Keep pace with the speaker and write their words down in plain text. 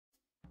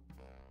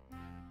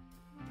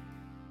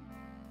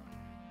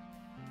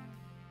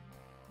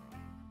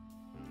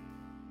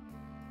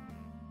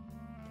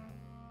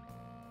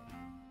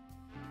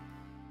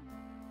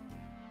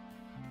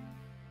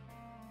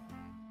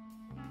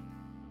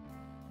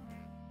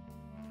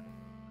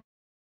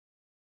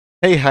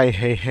Hey, hi,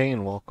 hey, hey,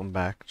 and welcome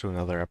back to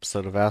another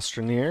episode of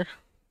Astroneer.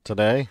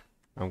 Today,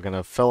 I'm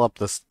gonna fill up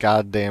this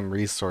goddamn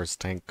resource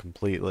tank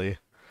completely.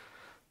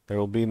 There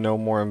will be no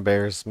more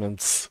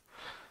embarrassments.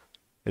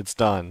 It's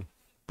done.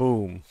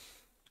 Boom.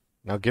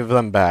 Now give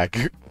them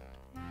back.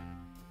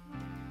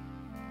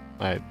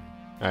 Alright,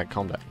 alright,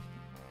 calm down.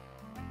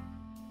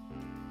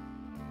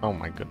 Oh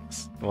my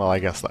goodness. Well, I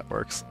guess that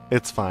works.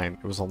 It's fine.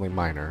 It was only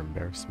minor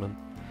embarrassment.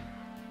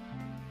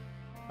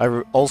 I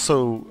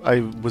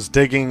was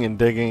digging and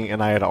digging,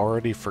 and I had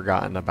already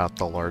forgotten about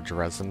the large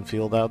resin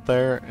field out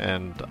there,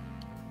 and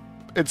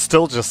it's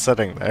still just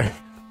sitting there,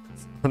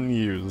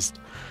 unused.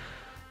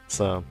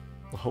 So,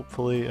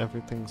 hopefully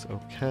everything's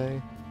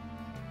okay.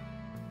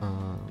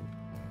 I'm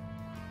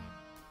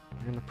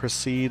gonna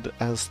proceed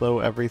as though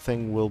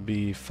everything will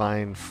be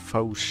fine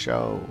faux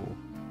show.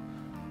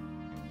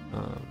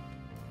 Um,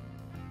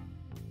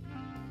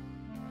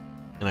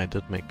 and I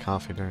did make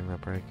coffee during that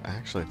break. I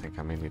actually think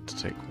I may need to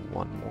take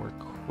one more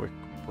quick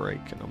break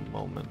in a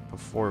moment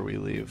before we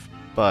leave,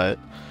 but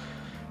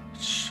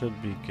it should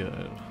be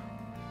good.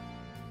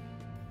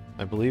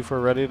 I believe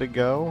we're ready to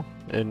go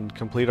and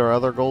complete our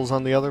other goals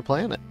on the other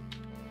planet.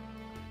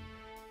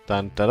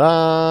 Dun da da!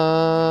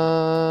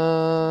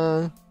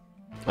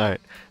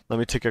 Alright, let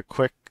me take a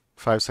quick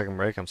 5-second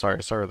break. I'm sorry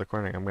I started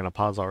recording. I'm going to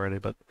pause already,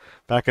 but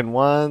back in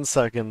 1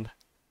 second.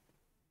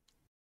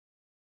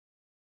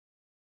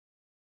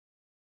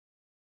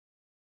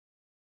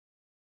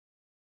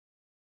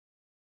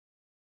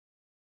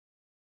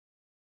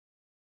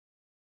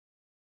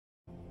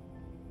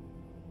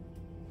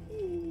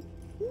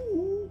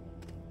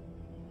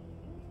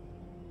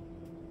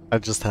 I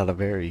just had a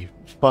very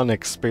fun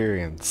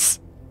experience.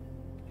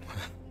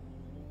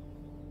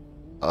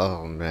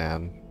 Oh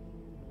man.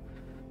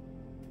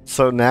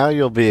 So now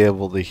you'll be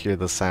able to hear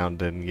the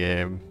sound in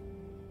game.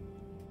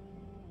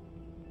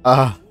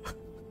 Uh,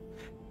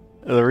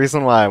 the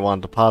reason why I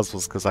wanted to pause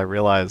was because I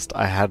realized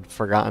I had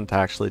forgotten to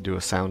actually do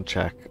a sound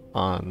check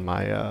on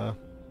my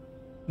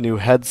new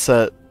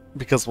headset,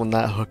 because when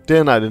that hooked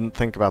in, I didn't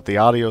think about the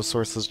audio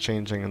sources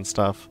changing and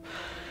stuff.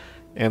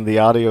 And the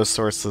audio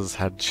sources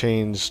had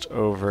changed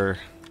over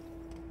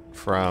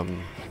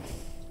from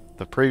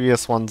the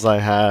previous ones I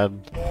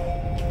had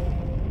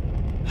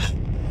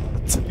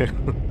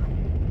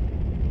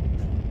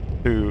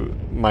to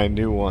my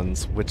new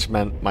ones, which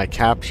meant my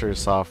capture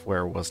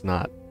software was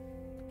not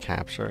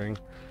capturing.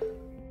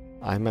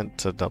 I meant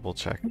to double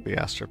check the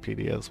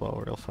Astropedia as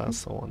well real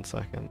fast, so 1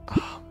 second.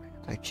 Oh, man,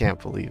 I can't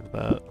believe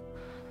that.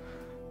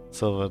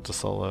 Silva de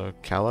Solo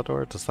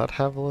Calidor, does that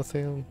have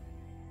lithium?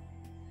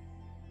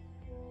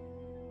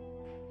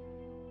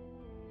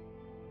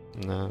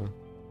 No.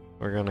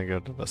 We're gonna go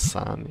to the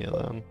Sanya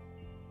then.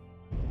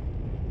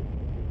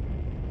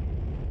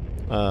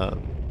 Uh,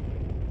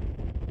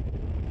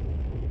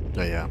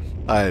 but yeah,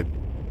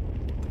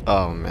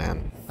 oh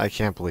man, I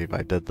can't believe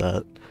I did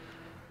that.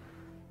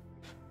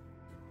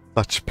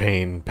 Such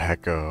pain,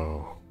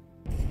 Pecco.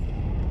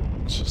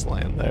 Let's just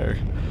land there.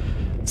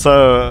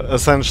 So,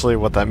 essentially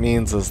what that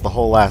means is the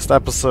whole last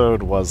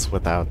episode was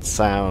without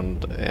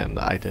sound, and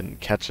I didn't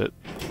catch it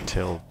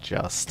till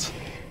just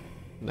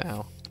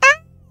now.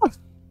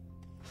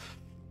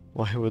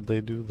 Why would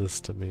they do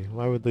this to me?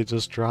 Why would they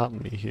just drop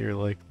me here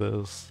like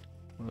this?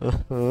 I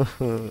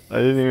didn't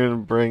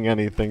even bring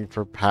anything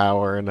for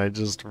power, and I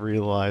just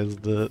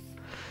realized it.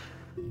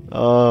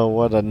 Oh,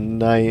 what a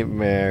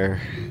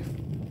nightmare.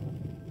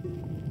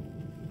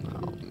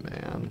 Oh,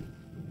 man.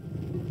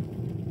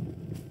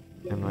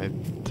 And my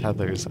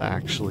tethers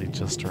actually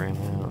just ran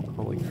out.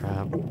 Holy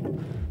crap.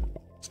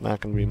 It's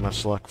not gonna be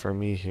much luck for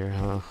me here,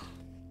 huh?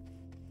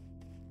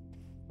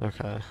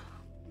 Okay.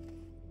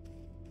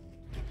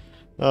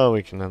 Oh,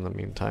 we can in the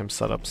meantime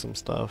set up some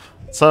stuff.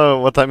 So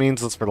what that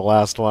means is for the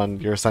last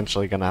one, you're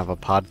essentially going to have a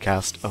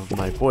podcast of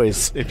my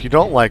voice. If you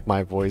don't like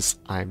my voice,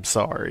 I'm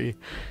sorry.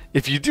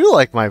 If you do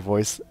like my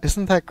voice,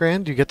 isn't that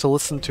grand? You get to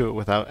listen to it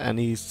without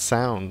any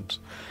sound.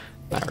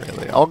 Not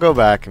really. I'll go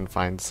back and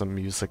find some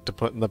music to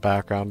put in the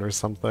background or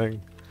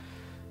something.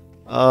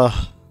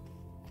 It's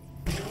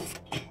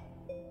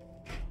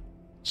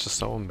just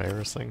so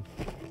embarrassing.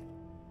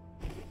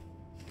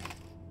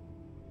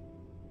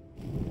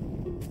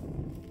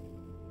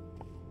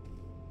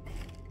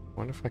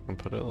 I wonder if I can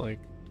put it like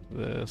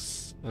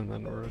this and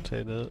then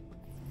rotate it.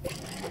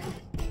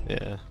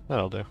 Yeah,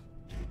 that'll do.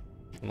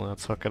 And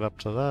let's hook it up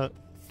to that.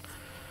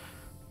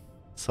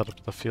 Set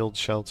up the field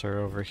shelter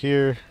over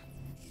here.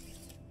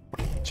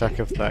 Check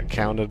if that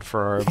counted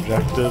for our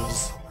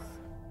objectives.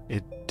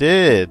 It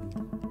did!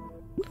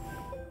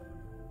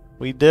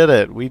 We did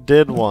it! We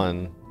did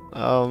one!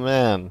 Oh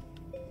man.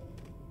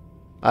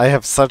 I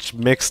have such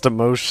mixed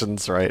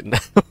emotions right now.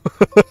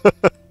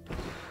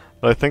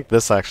 But I think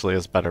this actually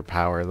has better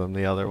power than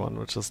the other one,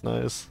 which is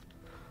nice.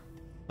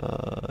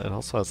 It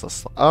also has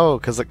a... Oh,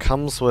 because it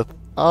comes with...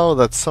 Oh,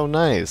 that's so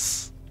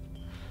nice!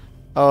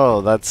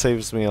 Oh, that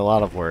saves me a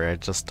lot of worry. I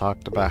just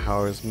talked about how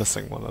I was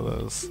missing one of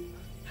those.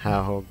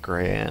 How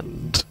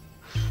grand.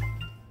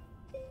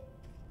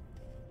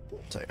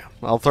 So yeah,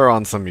 I'll throw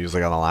on some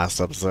music on the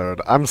last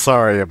episode. I'm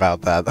sorry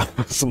about that. That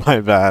was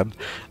my bad.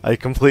 I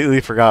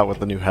completely forgot with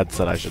the new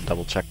headset I should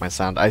double check my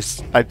sound. I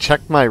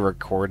checked my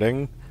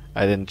recording.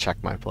 I didn't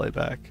check my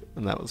playback,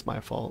 and that was my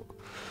fault.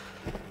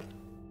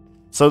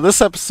 So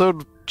this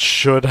episode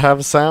should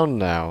have sound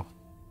now.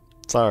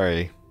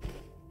 Sorry.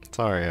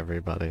 Sorry,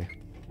 everybody.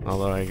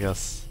 Although I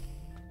guess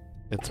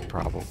it's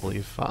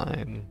probably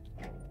fine.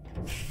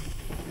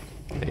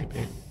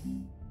 Maybe.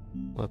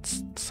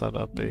 Let's set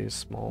up a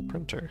small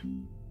printer.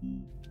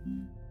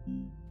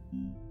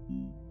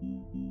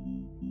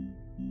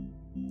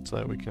 So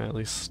that we can at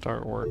least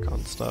start work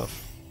on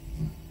stuff.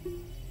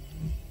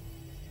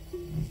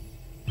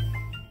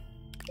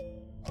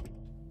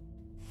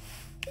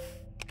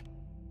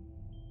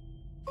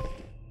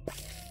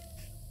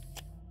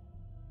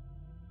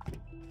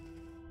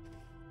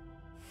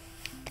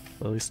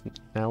 At least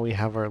now we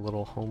have our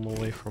little home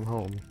away from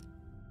home.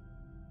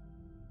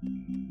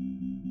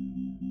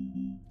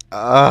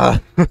 I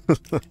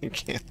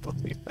can't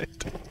believe I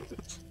did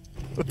this.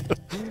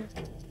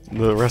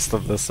 The rest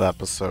of this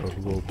episode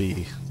will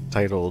be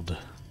titled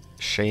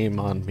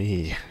Shame on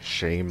Me,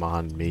 Shame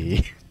on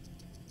Me.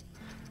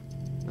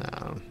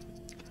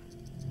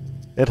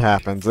 It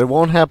happens. It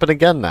won't happen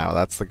again now,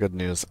 that's the good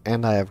news.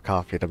 And I have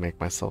coffee to make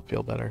myself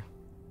feel better.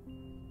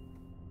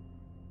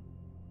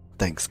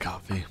 Thanks,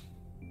 coffee.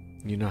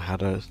 You know how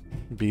to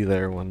be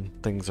there when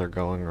things are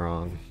going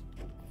wrong.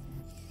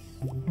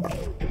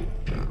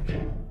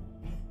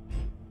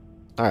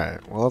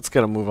 Alright, well let's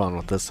get a move on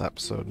with this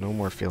episode. No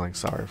more feeling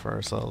sorry for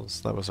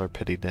ourselves. That was our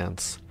pity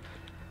dance.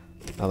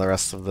 Now the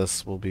rest of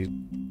this will be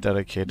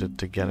dedicated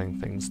to getting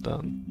things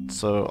done.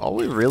 So all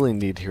we really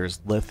need here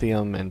is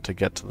lithium and to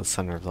get to the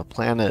center of the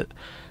planet.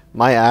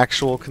 My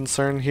actual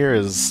concern here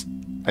is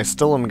I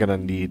still am gonna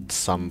need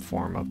some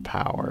form of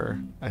power,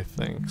 I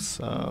think,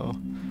 so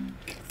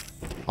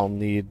I'll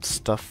need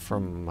stuff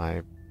from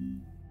my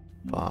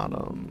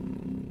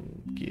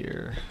bottom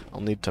gear.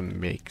 I'll need to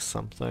make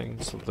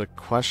something. So the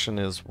question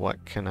is,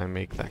 what can I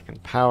make that can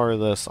power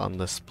this on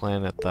this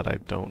planet that I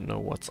don't know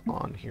what's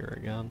on here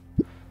again?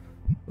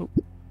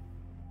 Oop.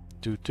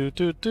 Doot doot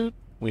doot doot.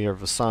 We are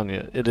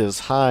Visanya. It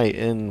is high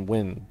in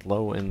wind,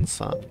 low in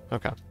sun.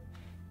 Okay.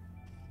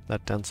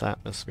 That dense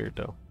atmosphere,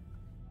 though.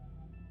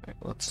 Alright,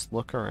 let's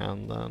look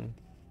around then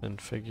and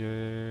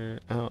figure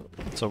out.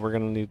 So we're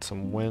gonna need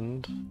some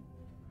wind,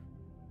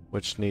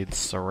 which needs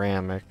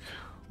ceramic,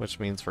 which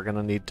means we're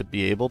gonna need to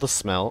be able to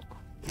smelt.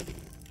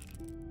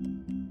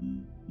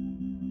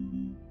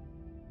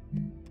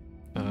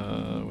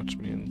 Which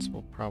means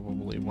we'll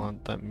probably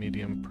want that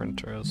medium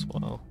printer as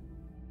well.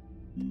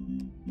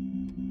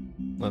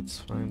 Let's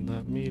find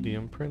that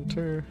medium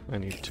printer. I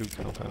need 2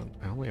 compound.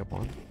 I only have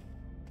 1.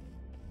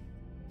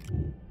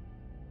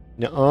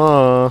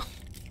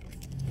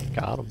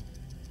 Got him.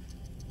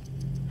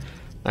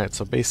 Alright,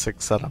 so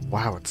basic setup.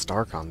 Wow, it's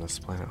dark on this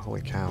planet.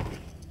 Holy cow.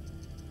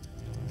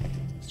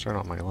 Let's turn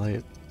on my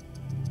light.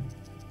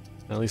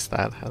 At least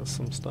that has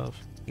some stuff.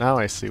 Now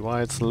I see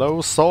why it's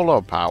low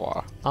solar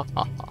power. Ha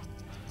ha ha.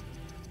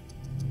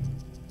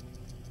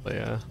 But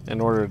yeah,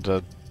 in order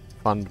to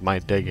fund my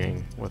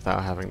digging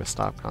without having to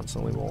stop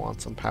constantly, we'll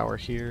want some power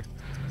here.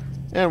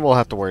 And we'll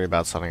have to worry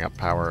about setting up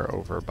power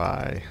over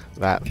by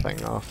that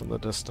thing off in the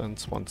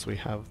distance once we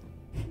have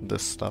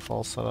this stuff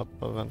all set up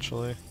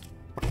eventually.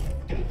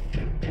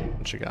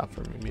 What you got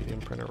for me?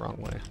 Medium printer, wrong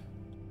way.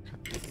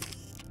 Okay.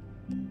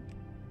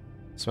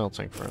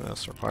 Smelting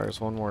furnace requires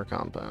 1 more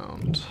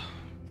compound.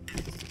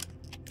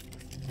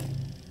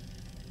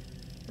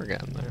 We're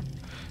getting there.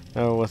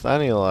 Now, with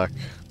any luck,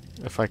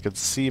 if I could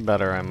see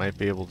better, I might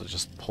be able to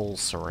just pull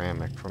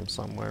ceramic from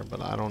somewhere,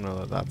 but I don't know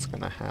that that's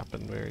going to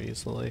happen very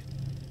easily.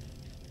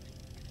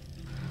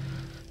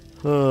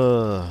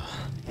 Well,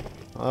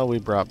 we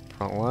brought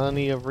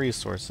plenty of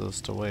resources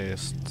to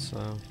waste,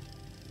 so...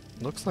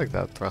 Looks like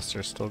that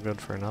thruster's still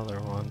good for another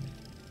one.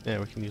 Yeah,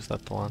 we can use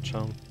that to launch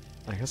home.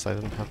 I guess I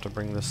didn't have to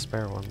bring this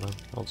spare one, then.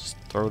 I'll just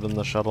throw it in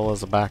the shuttle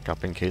as a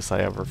backup in case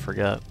I ever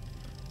forget.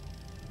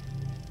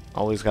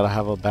 Always gotta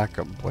have a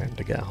backup plan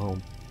to get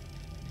home.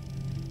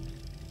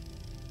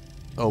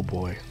 Oh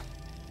boy.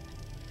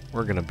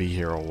 We're gonna be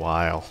here a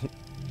while.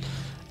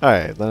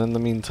 Alright, then in the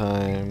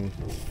meantime,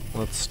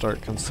 let's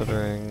start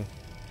considering...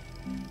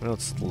 I know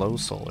it's low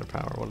solar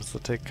power. What does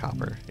it take?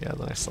 Copper. Yeah,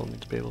 then I still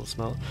need to be able to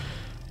smelt.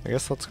 I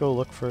guess let's go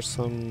look for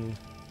some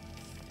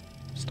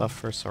stuff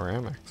for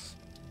ceramics.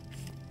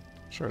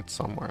 Sure, it's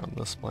somewhere on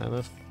this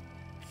planet.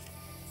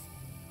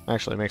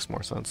 Actually, it makes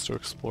more sense to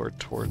explore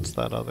towards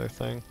that other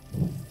thing.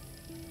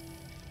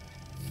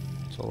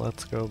 So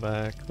let's go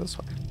back this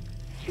way.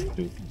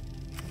 Doop.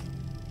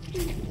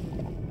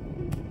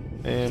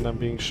 And I'm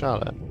being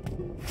shot at.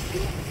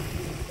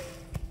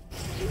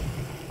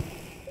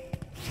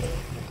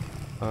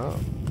 Oh.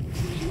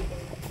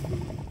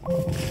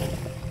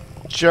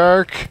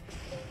 Jerk!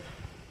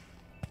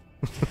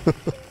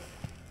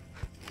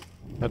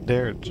 How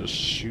dare it just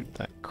shoot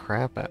that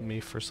crap at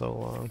me for so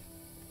long.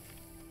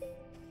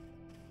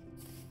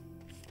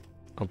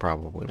 I'll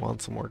probably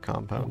want some more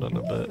compound in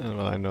a bit,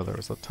 and I know there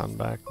was a ton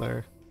back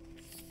there.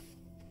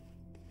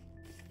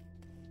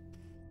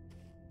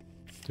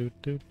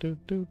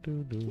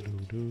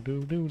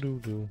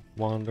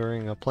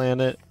 Wandering a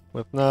planet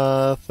with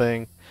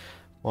nothing.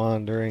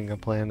 Wandering a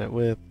planet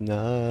with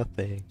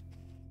nothing.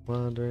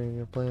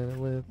 Wandering a planet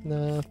with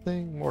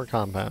nothing. More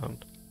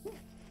compound.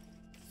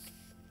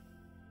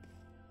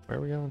 Where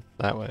are we going?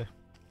 That way.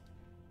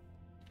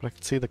 But I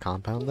can see the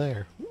compound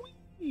there.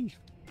 Whee!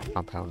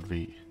 Compound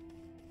V.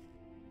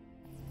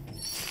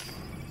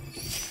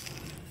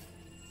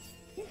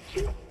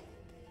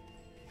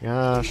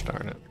 Gosh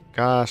darn it.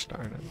 Gosh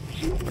darn it.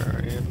 Where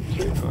are you?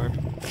 There you are.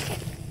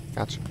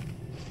 Gotcha.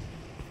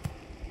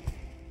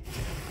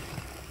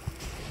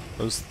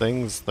 Those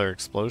things, their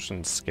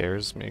explosion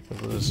scares me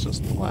because it is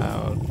just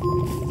loud.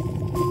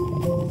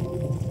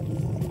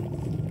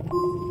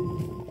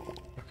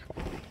 Okay.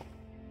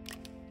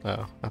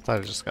 Oh, I thought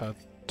I just got a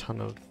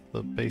ton of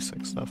the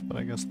basic stuff, but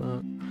I guess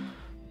not.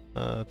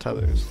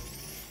 Tethers.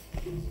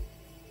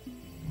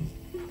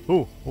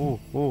 Ooh, ooh,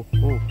 ooh,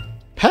 ooh.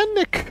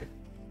 Panic!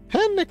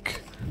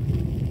 Panic!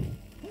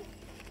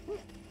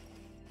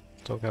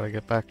 Still gotta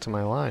get back to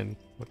my line,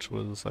 which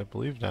was, I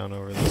believe, down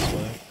over this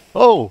way.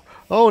 Oh!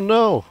 Oh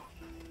no!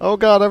 Oh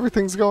god,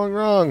 everything's going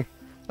wrong!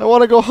 I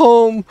wanna go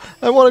home!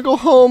 I wanna go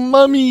home!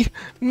 Mummy!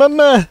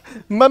 Mama!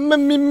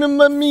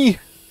 Mummy!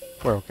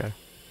 We're okay.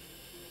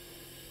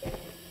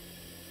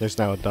 There's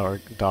now a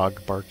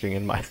dog barking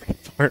in my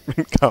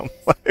apartment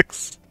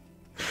complex.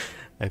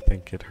 I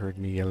think it heard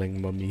me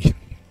yelling mummy.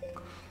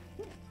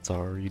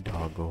 Sorry,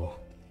 doggo.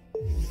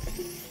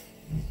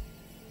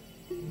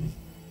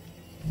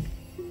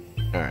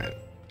 Alright.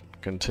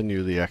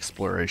 Continue the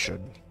exploration.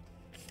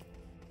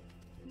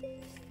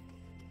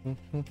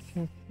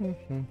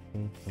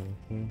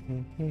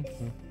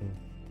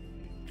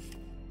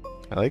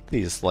 I like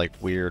these, like,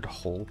 weird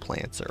hole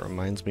plants. It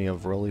reminds me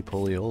of Roly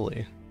Poly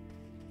Oly.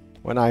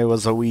 When I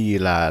was a wee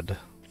lad.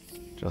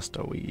 Just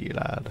a wee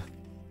lad.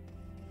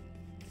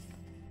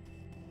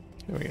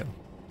 Here we go.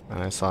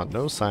 And I saw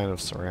no sign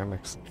of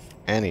ceramics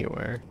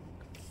anywhere.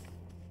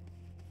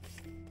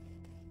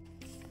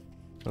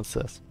 What's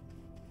this?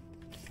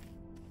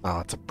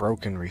 Oh, it's a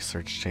broken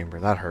research chamber.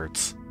 That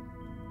hurts.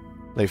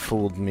 They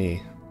fooled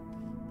me.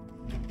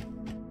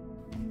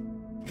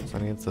 Is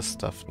any of this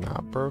stuff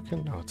not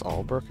broken? No, it's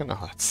all broken? Oh,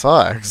 that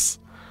sucks.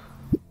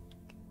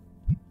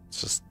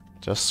 It's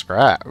just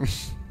scrap.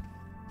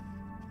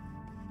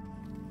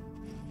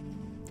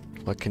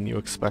 What can you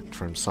expect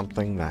from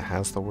something that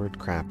has the word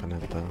crap in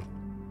it, though?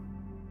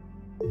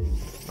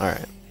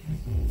 Alright.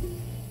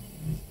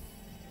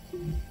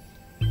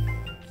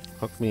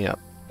 Hook me up.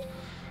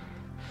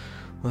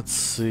 Let's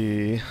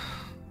see.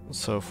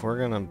 So if we're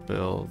gonna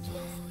build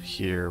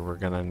here, we're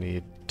gonna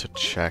need to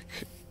check.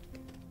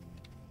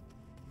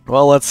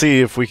 Well, let's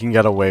see if we can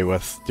get away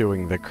with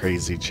doing the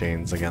crazy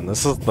chains again.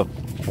 This is the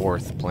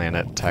 4th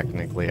planet,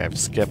 technically. I've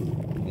skipped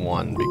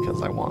one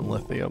because I want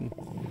lithium.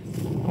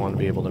 I want to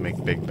be able to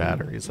make big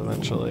batteries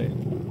eventually.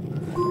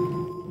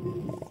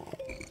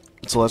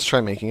 So let's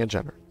try making a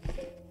generator.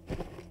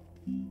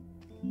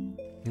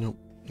 Nope,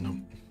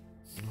 nope,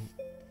 nope.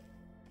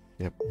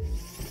 Yep.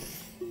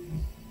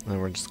 And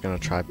we're just gonna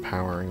try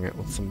powering it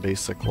with some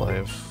basic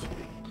life.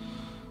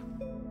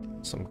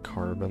 Some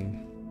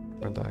carbon.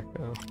 Where'd that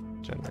go?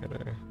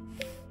 Generator.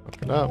 Hook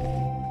it up.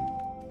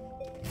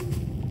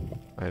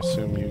 I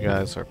assume you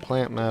guys are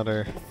plant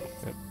matter.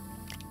 Yep.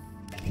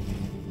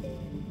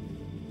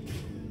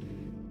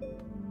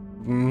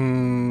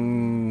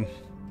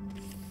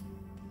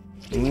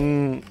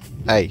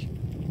 Hey,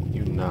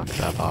 you knock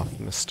that off,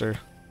 mister.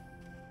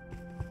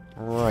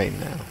 Right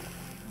now.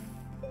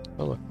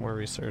 Oh look, more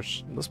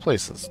research. This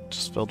place is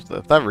just filled with it.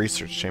 If that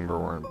research chamber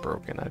weren't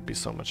broken, I'd be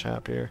so much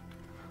happier.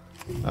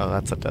 Oh,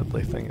 that's a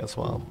deadly thing as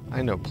well.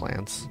 I know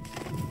plants.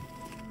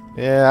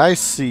 Yeah, I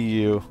see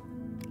you.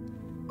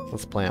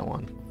 Let's plant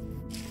one.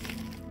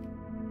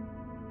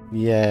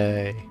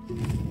 Yay.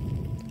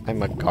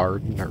 I'm a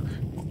gardener.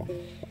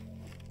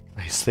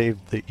 I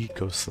saved the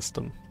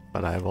ecosystem,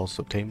 but I've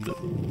also tamed it.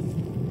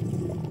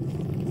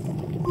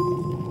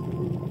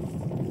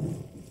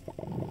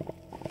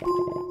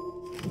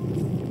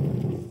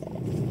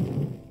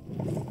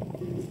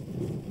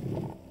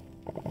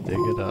 Dig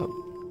it up.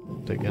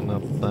 Digging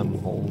up them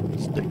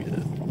holes, dig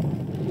it.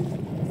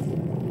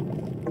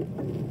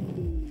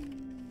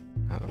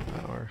 Out of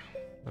power.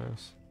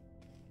 Nice.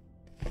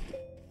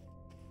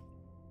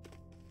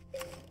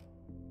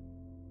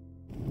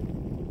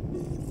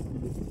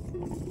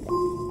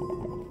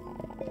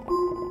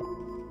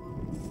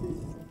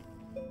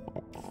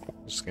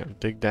 Just gonna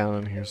dig down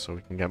in here so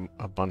we can get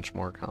a bunch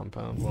more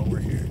compound while we're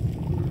here.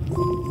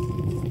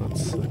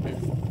 Let's see.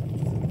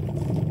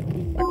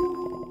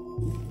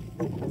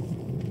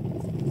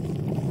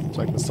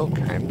 So I can still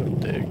kind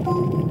of dig.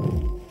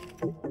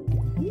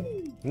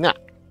 Nah!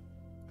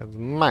 That's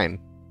mine.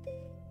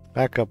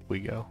 Back up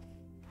we go.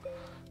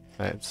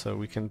 Alright, so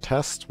we can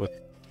test with...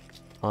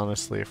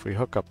 Honestly, if we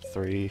hook up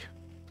 3,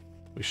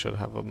 we should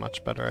have a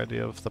much better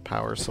idea of the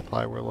power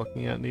supply we're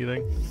looking at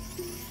needing.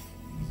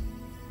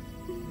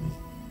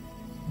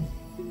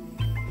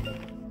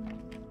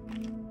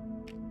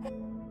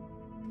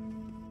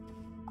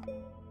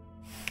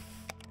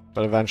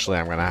 But eventually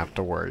I'm gonna have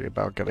to worry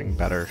about getting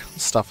better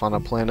stuff on a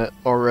planet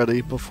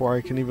already before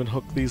I can even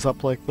hook these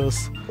up like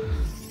this.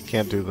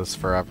 Can't do this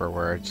forever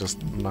where I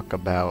just muck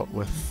about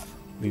with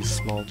these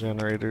small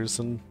generators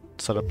and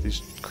set up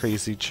these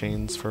crazy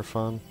chains for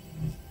fun.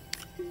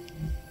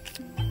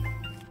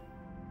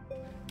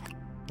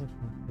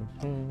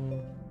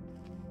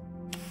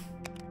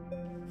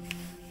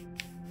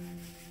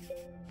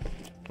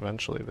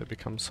 Eventually they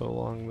become so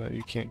long that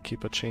you can't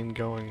keep a chain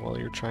going while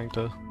you're trying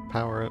to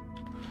power it.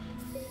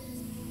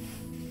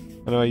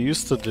 I know I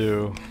used to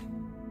do,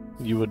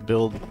 you would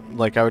build,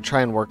 like I would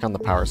try and work on the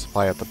power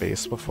supply at the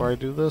base before I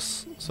do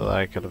this, so that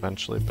I could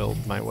eventually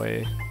build my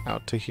way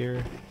out to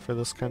here for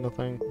this kind of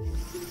thing.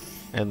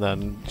 And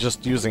then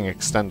just using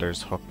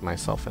extenders hooked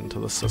myself into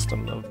the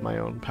system of my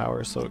own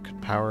power so it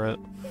could power it.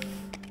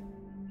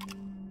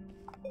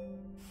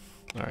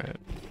 Alright.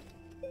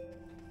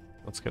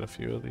 Let's get a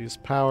few of these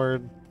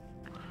powered.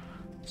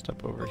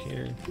 Step over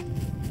here.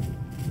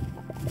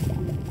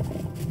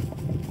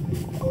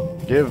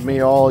 Give me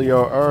all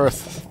your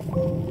earth.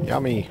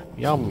 Yummy.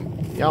 Yum.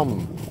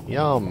 Yum.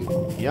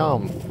 Yum.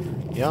 Yum.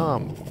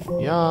 Yum.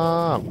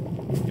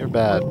 Yum. You're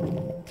bad.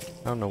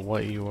 I don't know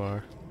what you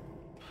are.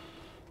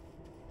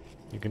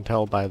 You can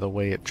tell by the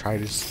way it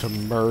tries to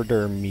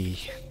murder me.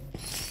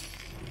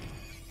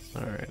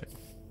 Alright.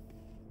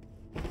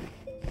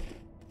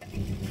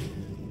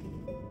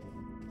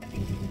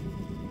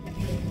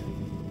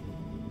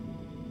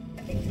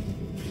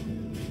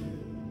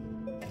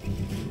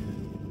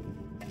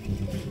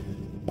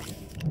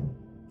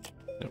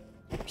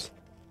 Oops.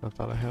 I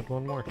thought I had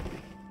one more.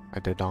 I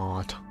did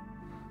not.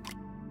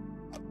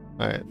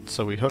 Alright,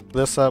 so we hooked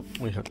this up,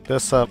 we hooked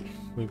this up.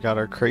 We've got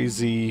our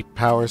crazy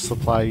power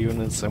supply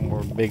units and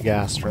we're big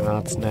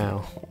astronauts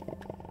now.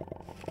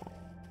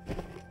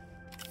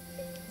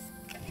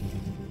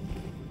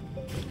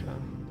 Okay,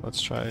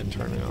 let's try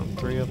turning on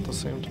 3 at the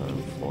same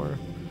time. 4,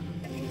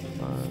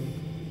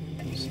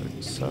 5,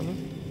 6,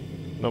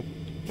 7. Nope,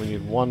 we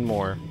need one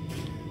more.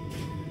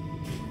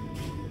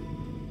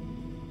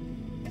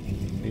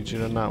 Need you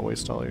to not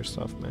waste all your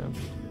stuff, man.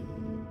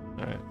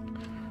 Alright.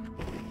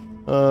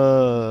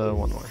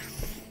 One more.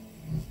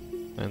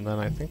 And then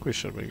I think we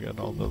should be good,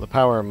 although the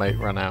power might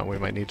run out, we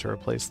might need to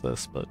replace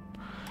this, but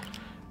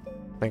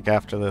I think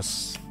after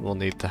this we'll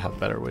need to have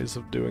better ways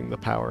of doing the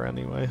power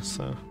anyway,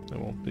 so it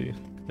won't be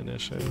an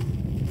issue.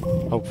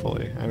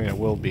 Hopefully. I mean, it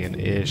will be an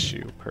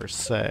issue per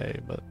se,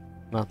 but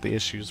not the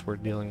issues we're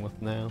dealing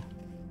with now.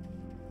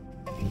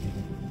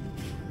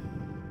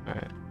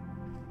 Alright.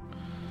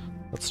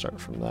 Let's start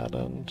from that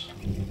end.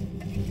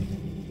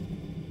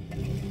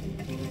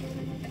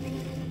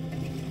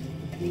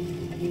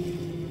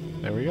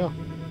 There we go.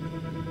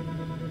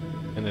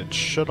 And it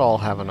should all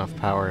have enough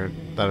power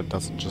that it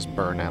doesn't just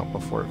burn out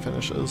before it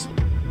finishes.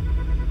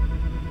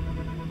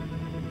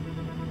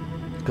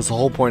 Because the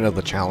whole point of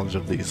the challenge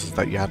of these is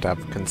that you have to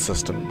have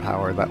consistent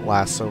power that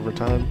lasts over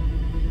time.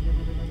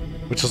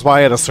 Which is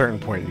why at a certain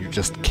point you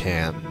just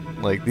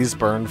can't. Like, these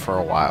burn for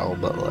a while,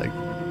 but like,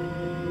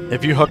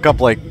 if you hook up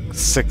like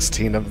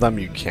 16 of them,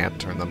 you can't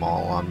turn them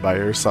all on by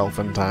yourself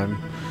in time.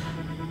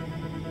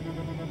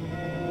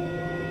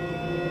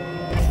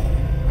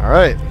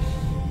 Alright.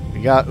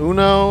 We got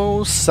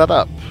Uno set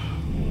up.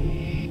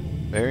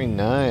 Very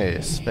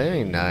nice.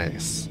 Very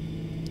nice.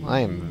 I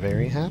am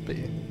very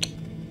happy.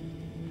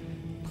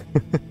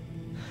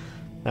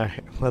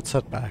 Alright, let's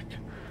head back.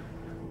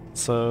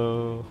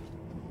 So...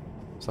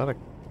 is that a...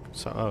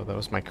 so, oh, that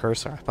was my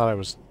cursor. I thought I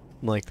was...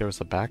 like there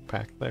was a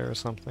backpack there or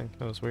something.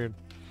 That was weird.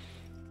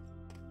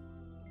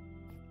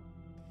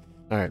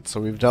 Alright, so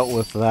we've dealt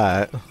with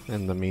that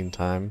in the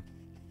meantime.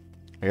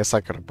 I guess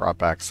I could have brought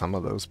back some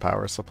of those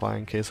power supply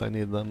in case I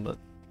need them, but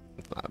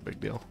it's not a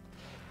big deal.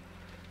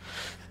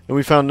 And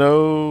we found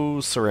no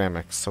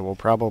ceramics, so we'll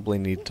probably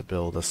need to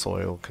build a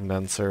soil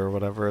condenser or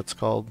whatever it's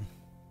called.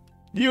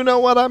 You know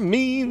what I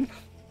mean!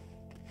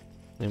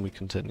 And we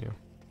continue.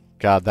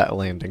 God, that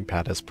landing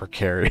pad is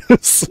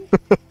precarious.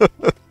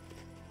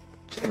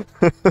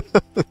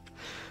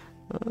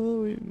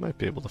 We might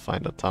be able to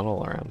find a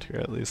tunnel around here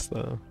at least,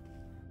 though.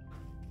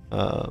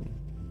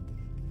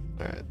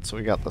 Alright, so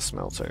we got the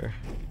smelter.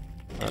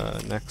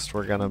 Next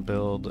we're gonna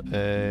build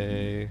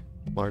a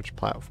large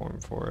platform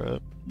for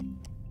it.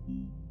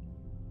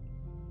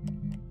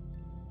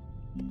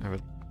 I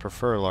would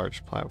prefer a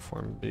large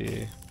platform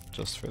B,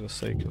 just for the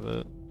sake of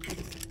it.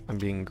 I'm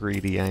being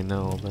greedy, I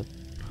know, but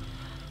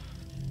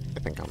I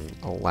think I'm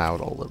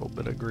allowed a little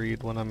bit of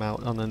greed when I'm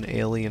out on an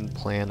alien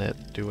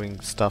planet doing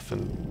stuff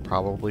and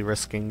probably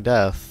risking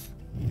death.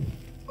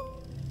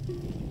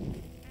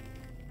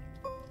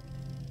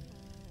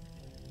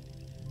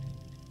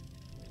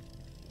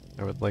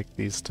 I would like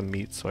these to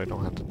meet so I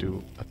don't have to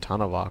do a ton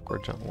of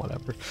awkward jump,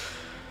 whatever.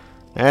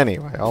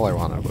 Anyway, all I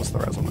wanted was the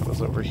resin that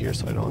was over here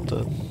so I don't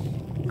have to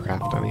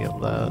craft any of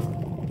that.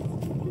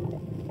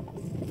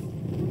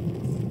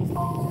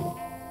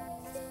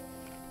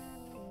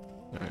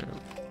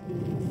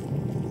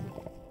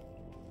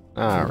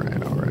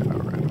 Alright, alright, alright,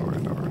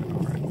 alright, alright,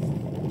 alright.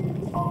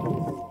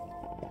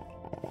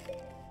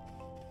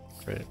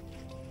 Great.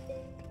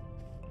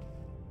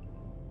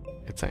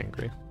 it's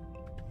angry.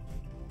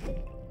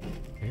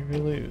 You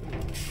really...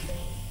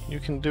 You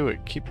can do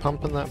it. Keep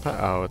pumping that power.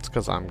 Oh, it's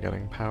because I'm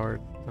getting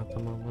powered at the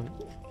moment.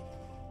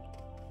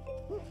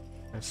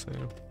 I see.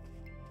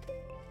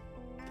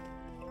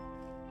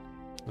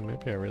 And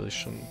maybe I really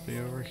shouldn't be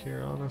over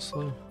here,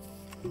 honestly.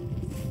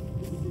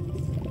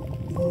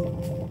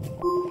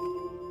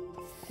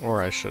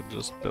 Or I should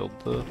just build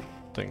the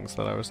things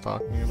that I was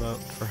talking about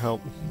for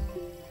help.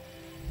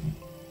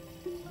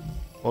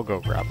 We'll go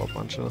grab a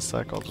bunch in a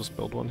sec. I'll just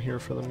build one here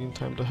for the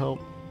meantime to help.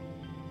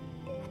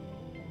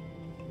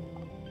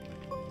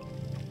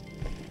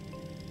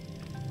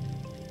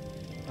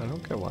 I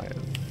don't get why it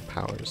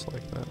powers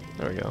like that.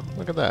 There we go.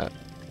 Look at that.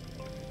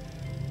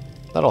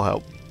 That'll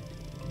help.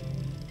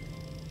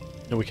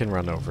 And we can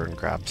run over and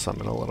grab some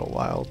in a little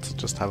while to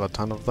just have a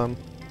ton of them.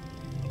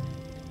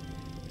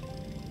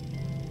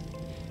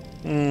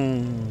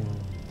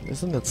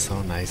 Isn't it so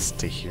nice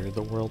to hear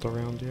the world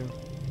around you?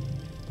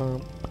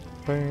 Well,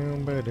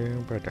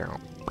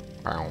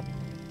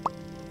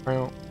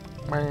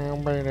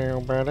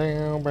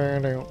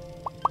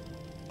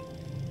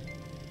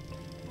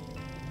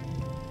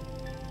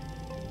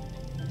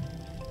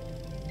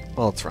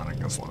 it's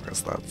running as long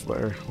as that's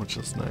there, which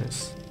is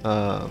nice.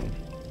 Yeah,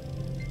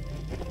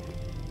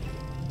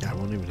 I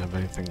won't even have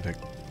anything to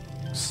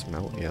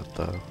smelt yet,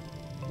 though,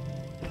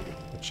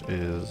 which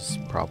is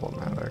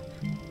problematic.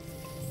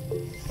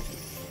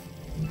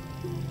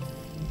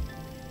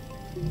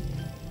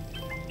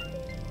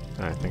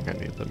 I think I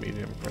need the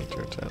medium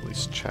printer to at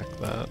least check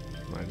that.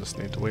 I just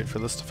need to wait for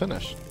this to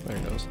finish. There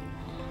it goes.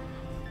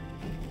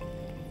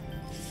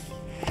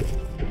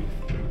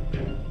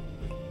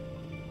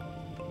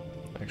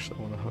 I actually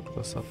want to hook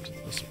this up to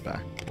this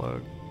back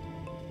plug.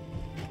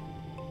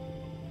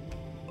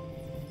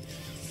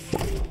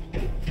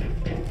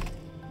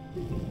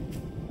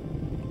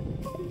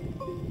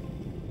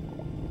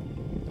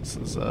 This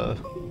is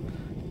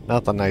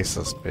not the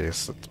nicest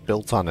base. It's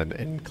built on an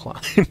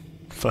incline,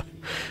 but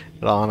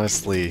it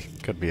honestly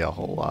could be a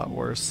whole lot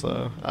worse,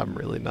 so I'm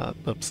really not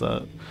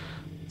upset.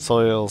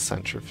 Soil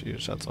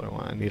centrifuge, that's what I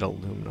want. I need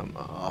aluminum,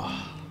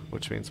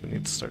 which means we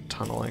need to start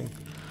tunneling,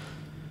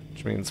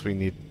 which means we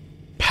need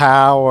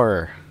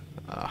power.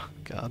 Oh,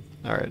 God.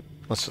 Alright,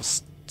 let's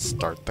just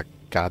start the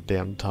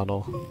goddamn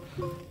tunnel.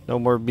 No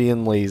more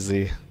being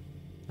lazy.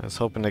 I was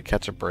hoping to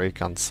catch a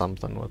break on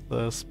something with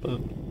this, but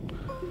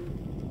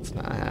it's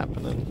not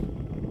happening.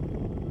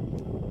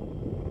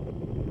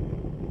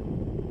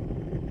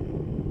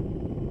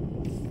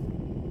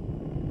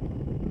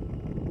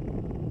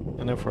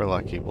 And if we're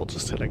lucky, we'll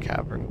just hit a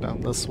cavern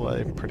down this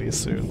way pretty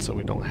soon, so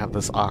we don't have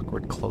this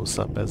awkward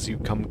close-up as you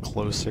come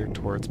closer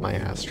towards my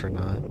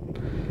astronaut.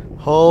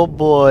 Oh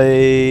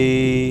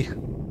boy!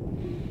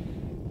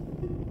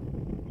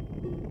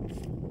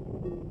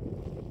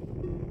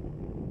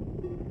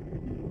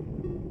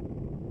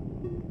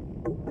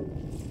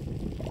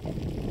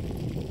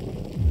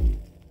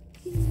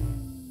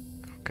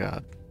 Oh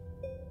God.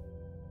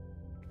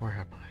 Where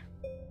am I?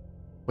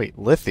 Wait,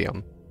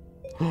 lithium?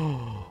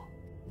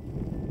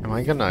 Am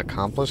I gonna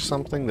accomplish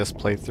something this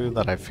playthrough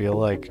that I feel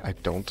like I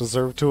don't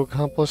deserve to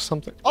accomplish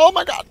something? Oh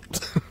my God!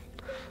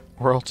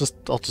 Or I'll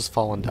just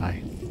fall and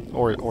die.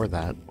 Or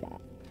that.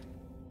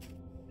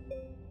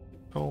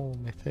 Oh,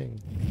 my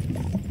thing.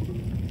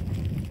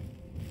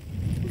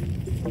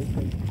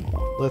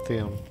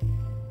 Lithium.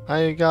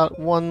 I got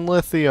 1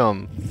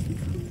 lithium!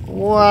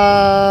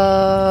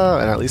 Wow!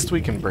 And at least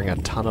we can bring a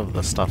ton of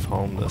the stuff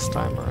home this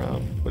time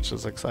around, which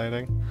is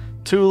exciting.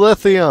 2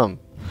 lithium!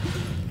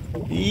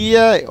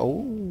 Yay!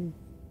 Oh!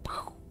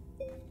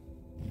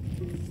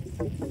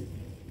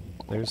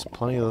 There's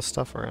plenty of the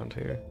stuff around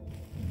here.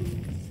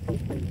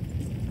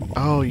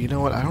 Oh, you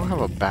know what? I don't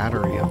have a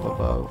battery up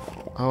above.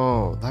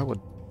 Oh, that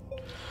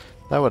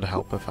would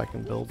help if I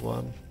can build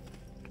one.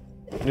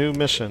 New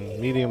mission,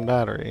 medium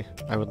battery.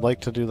 I would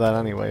like to do that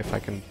anyway if I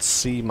can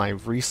see my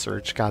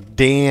research. God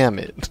damn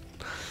it!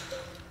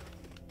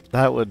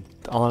 That would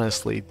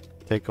honestly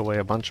take away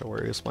a bunch of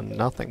worries. When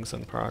nothing's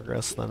in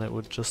progress, then it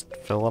would just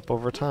fill up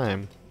over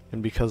time.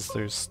 And because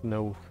there's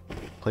no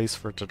place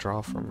for it to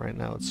draw from right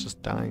now, it's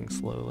just dying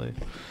slowly.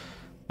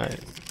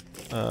 Alright.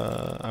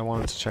 I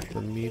wanted to check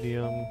the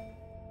medium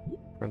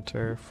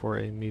printer for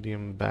a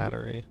medium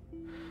battery.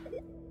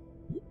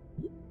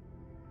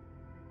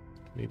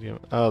 Medium.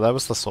 Oh, that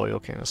was the soil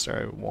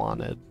canister I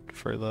wanted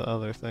for the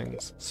other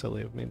things.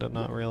 Silly of me to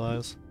not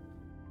realize.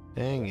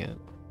 Dang it.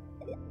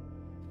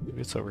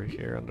 Maybe it's over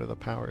here under the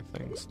power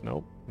things.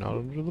 Nope, not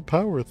under the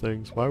power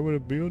things. Why would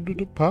it be under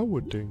the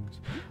power things?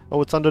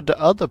 Oh, it's under the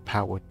other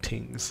power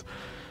things.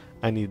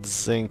 I need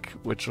zinc,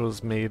 which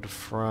was made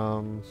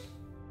from...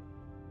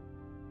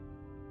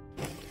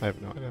 I have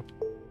no idea.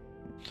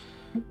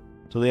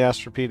 To the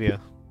Astropedia.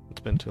 It's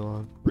been too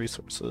long.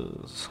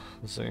 Resources.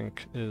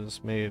 Zinc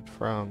is made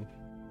from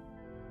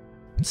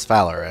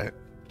sphalerite.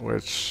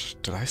 Which...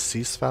 Did I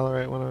see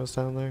sphalerite when I was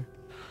down there?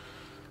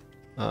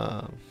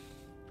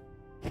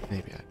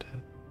 Maybe I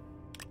did.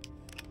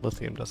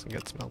 Lithium doesn't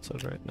get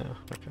smelted right now.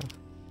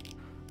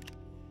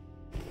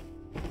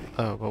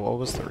 Oh, but what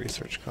was the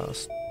research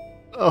cost?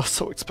 Oh,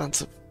 so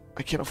expensive.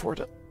 I can't afford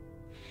it.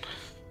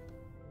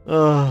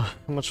 How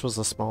much was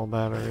the small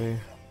battery?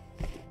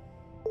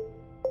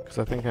 Because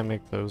I think I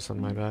make those in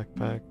my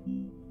backpack.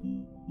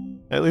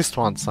 I at least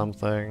want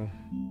something.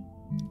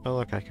 Oh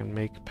look, I can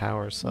make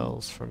power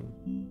cells from...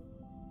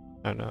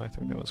 Oh no, I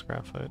think that was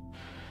graphite.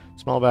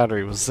 Small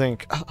battery was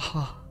zinc.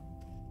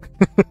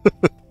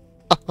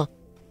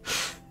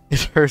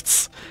 It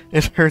hurts.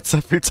 It hurts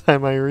every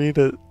time I read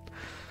it.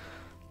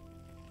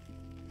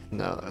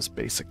 No, that's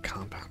basic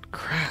compound.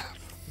 Crap,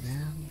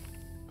 man.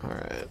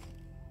 Alright.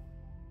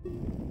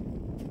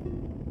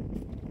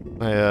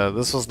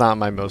 This was not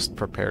my most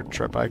prepared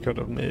trip I could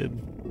have made.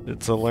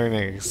 It's a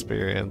learning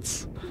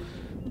experience.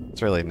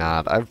 It's really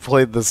not. I've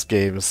played this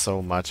game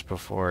so much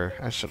before.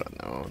 I should have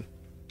known.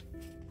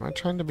 Am I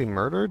trying to be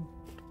murdered?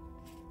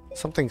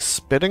 Something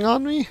spitting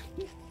on me?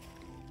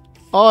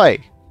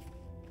 Oi!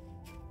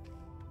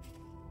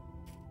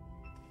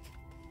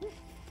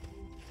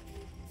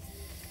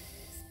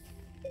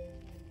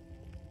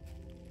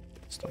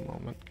 Just a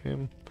moment,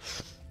 game.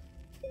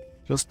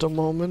 Just a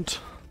moment.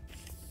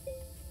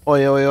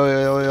 Oi, oi, oi,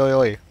 oi, oi, oi,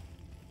 oi.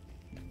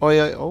 Oi,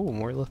 oi, oh,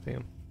 more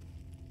lithium.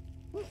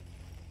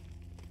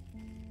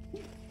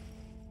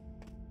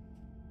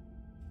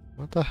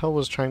 What the hell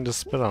was trying to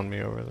spit on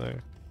me over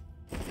there?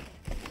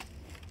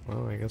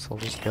 Well, I guess I'll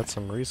just get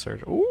some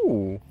research.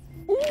 Ooh!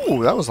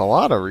 Ooh, that was a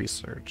lot of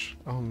research.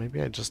 Oh,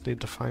 maybe I just need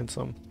to find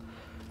some.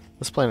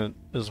 This planet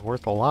is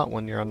worth a lot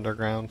when you're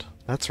underground.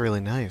 That's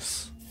really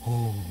nice.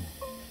 Ooh.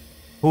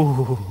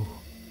 Ooh.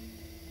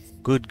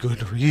 Good,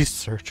 good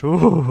research.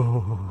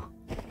 Ooh.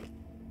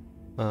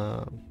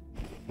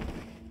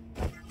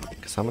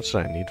 Because how much do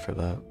I need for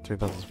that?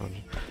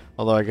 3,500.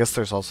 Although I guess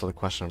there's also the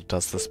question of,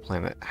 does this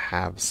planet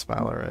have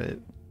sphalerite?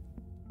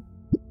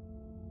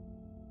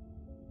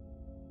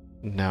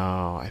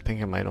 No, I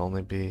think it might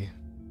only be...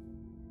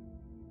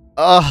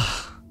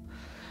 Ugh!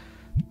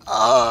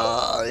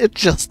 It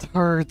just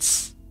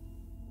hurts!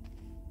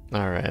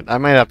 Alright, I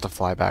might have to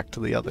fly back to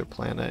the other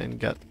planet and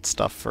get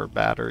stuff for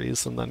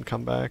batteries and then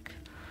come back.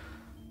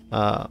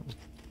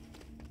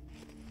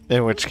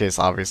 In which case,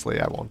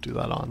 obviously, I won't do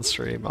that on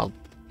stream.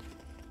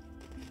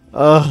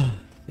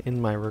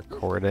 In my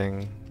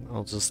recording,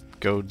 I'll just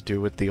go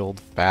do it the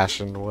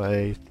old-fashioned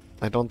way.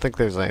 I don't think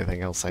there's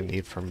anything else I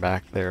need from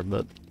back there,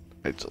 but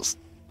I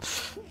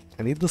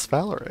need the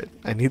sphalerite.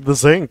 I need the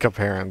zinc,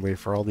 apparently,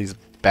 for all these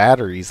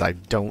batteries I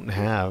don't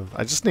have.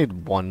 I just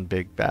need one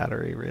big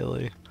battery,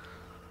 really.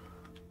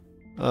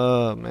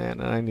 Oh,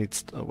 man, and I need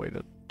a way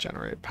to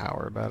generate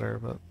power better,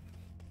 but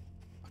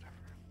whatever.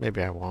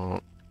 Maybe I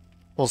won't.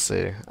 We'll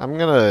see. I'm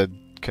gonna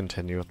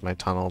continue with my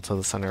tunnel to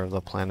the center of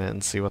the planet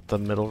and see what the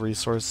middle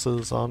resource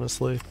is,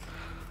 honestly.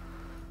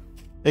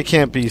 It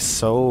can't be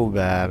so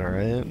bad,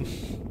 right?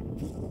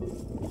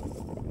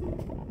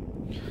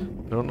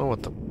 I don't know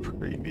what the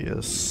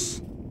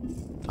previous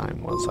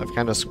time was. I've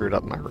kind of screwed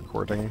up my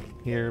recording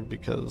here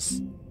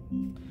because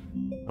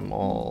I'm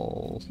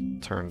all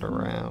turned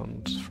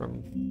around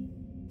from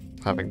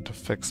having to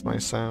fix my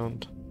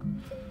sound.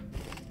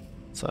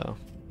 So,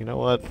 you know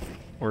what?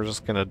 We're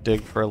just gonna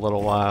dig for a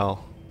little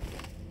while.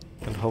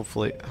 And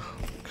hopefully...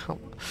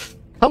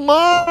 Come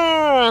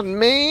on,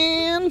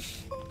 man!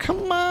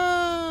 Come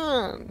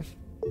on!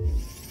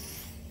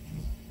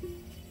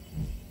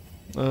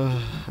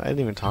 I didn't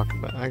even talk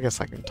about... I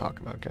guess I can talk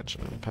about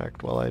Genshin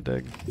Impact while I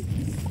dig.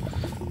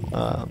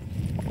 So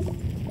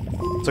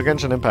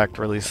Genshin Impact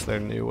released their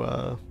new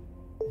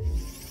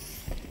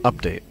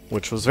update,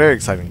 which was very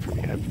exciting for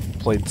me. I've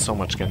played so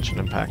much Genshin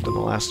Impact in the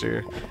last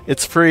year.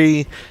 It's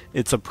free,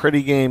 it's a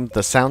pretty game,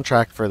 the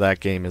soundtrack for that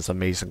game is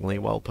amazingly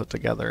well put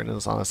together and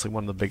is honestly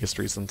one of the biggest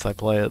reasons I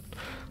play it.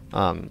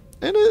 And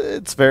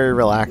it's very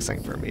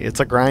relaxing for me.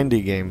 It's a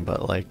grindy game,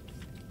 but like,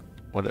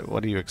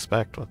 what do you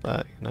expect with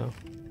that, you know?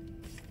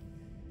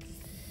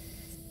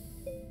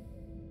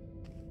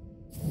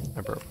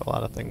 I broke a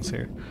lot of things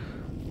here.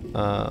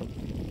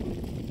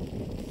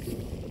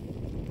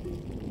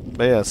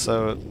 But yeah,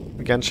 so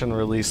Genshin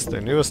released their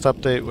newest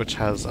update, which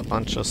has a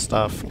bunch of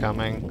stuff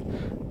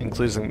coming,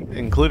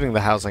 including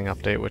the housing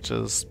update, which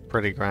is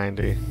pretty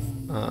grindy.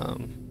 Oh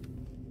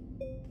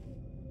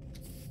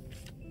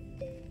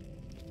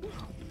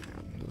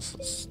man, this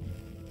is...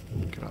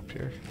 Get up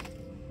here.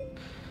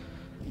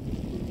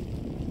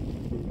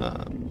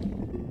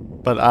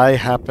 But I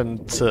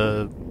happened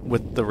to,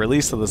 with the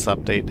release of this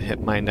update,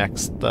 hit my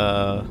next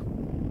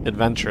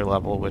adventure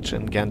level, which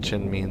in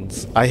Genshin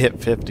means I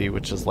hit 50,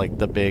 which is like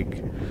the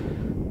big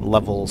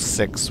level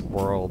 6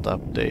 world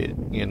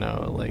update, you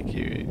know, like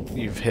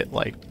you've hit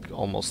like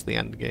almost the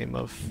end game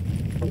of...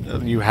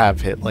 You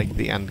have hit like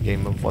the end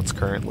game of what's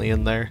currently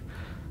in there,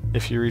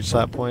 if you reach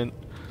that point.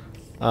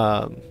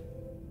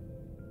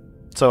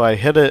 So I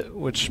hit it,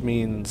 which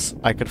means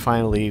I could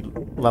finally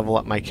level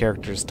up my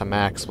characters to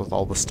max with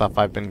all the stuff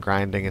I've been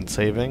grinding and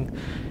saving,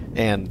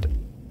 and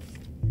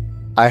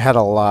I had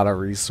a lot of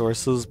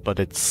resources, but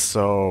it's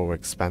so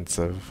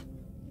expensive.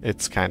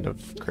 It's kind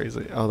of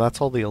crazy. Oh,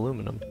 that's all the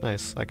aluminum.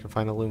 Nice. I can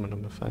find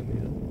aluminum if I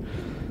need it.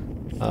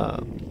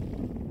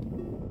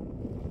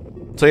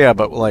 So yeah,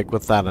 but like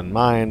with that in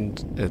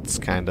mind, it's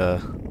kind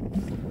of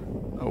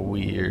a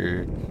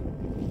weird.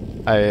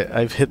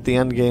 I've hit the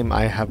end game.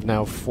 I have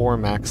now 4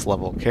 max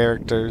level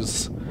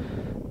characters.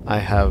 I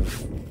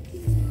have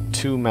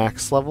 2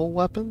 max level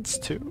weapons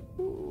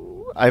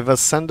too. I've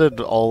ascended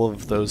all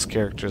of those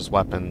characters'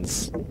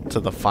 weapons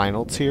to the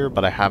final tier,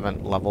 but I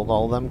haven't leveled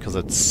all of them because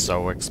it's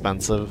so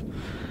expensive.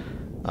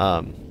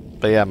 But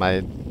yeah,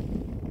 my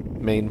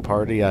main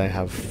party, I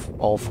have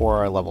all 4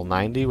 are level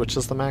 90, which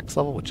is the max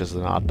level, which is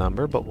an odd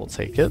number, but we'll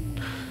take it.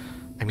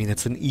 I mean,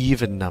 it's an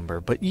even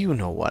number, but you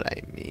know what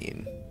I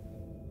mean.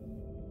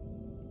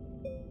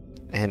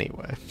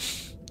 Anyway.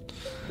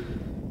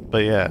 But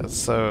yeah,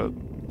 so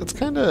it's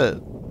kind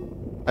of...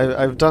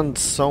 I've done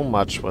so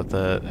much with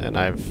it, and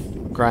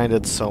I've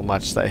grinded so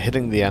much that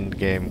hitting the end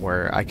game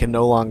where I can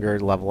no longer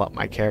level up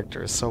my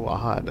character is so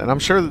odd. And I'm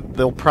sure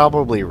they'll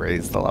probably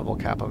raise the level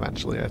cap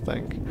eventually, I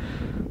think.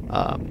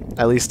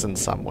 At least in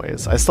some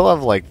ways. I still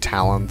have, like,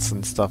 talents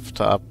and stuff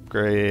to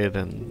upgrade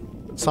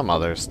and some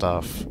other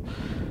stuff.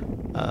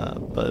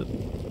 But,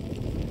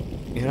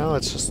 you know,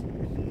 it's just...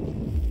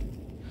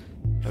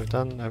 I've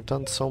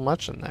done so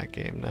much in that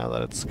game now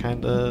that it's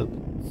kind of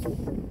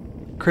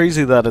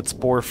crazy that it's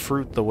bore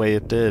fruit the way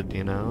it did,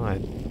 you know? I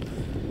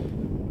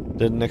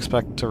didn't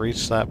expect to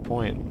reach that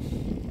point.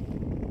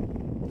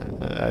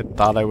 I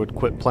thought I would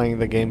quit playing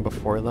the game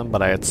before then,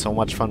 but I had so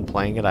much fun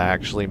playing it, I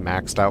actually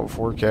maxed out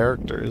 4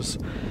 characters.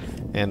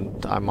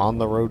 And I'm on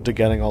the road to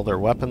getting all their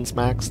weapons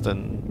maxed,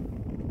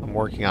 and I'm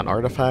working on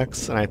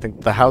artifacts, and I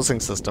think the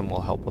housing system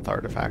will help with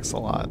artifacts a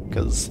lot,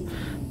 because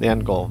the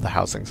end goal of the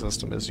housing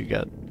system is you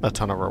get a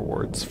ton of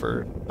rewards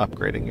for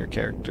upgrading your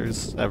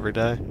characters every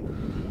day.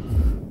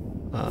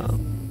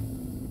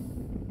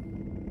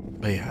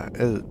 But yeah,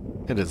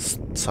 it is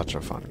such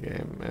a fun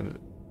game, and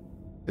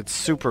it's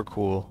super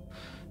cool,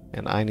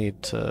 and I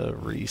need to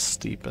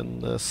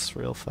re-steepen this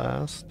real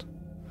fast.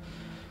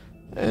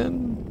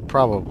 And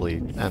probably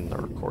end the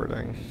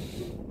recording.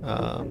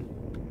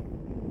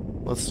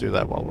 Let's do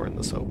that while we're in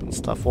this open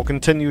stuff. We'll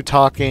continue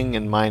talking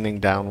and mining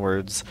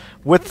downwards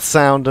with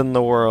sound in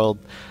the world.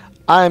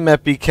 I'm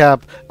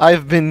EpiCap.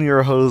 I've been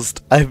your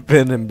host. I've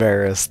been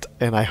embarrassed,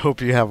 and I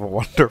hope you have a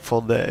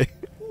wonderful day.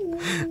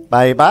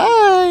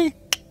 Bye-bye!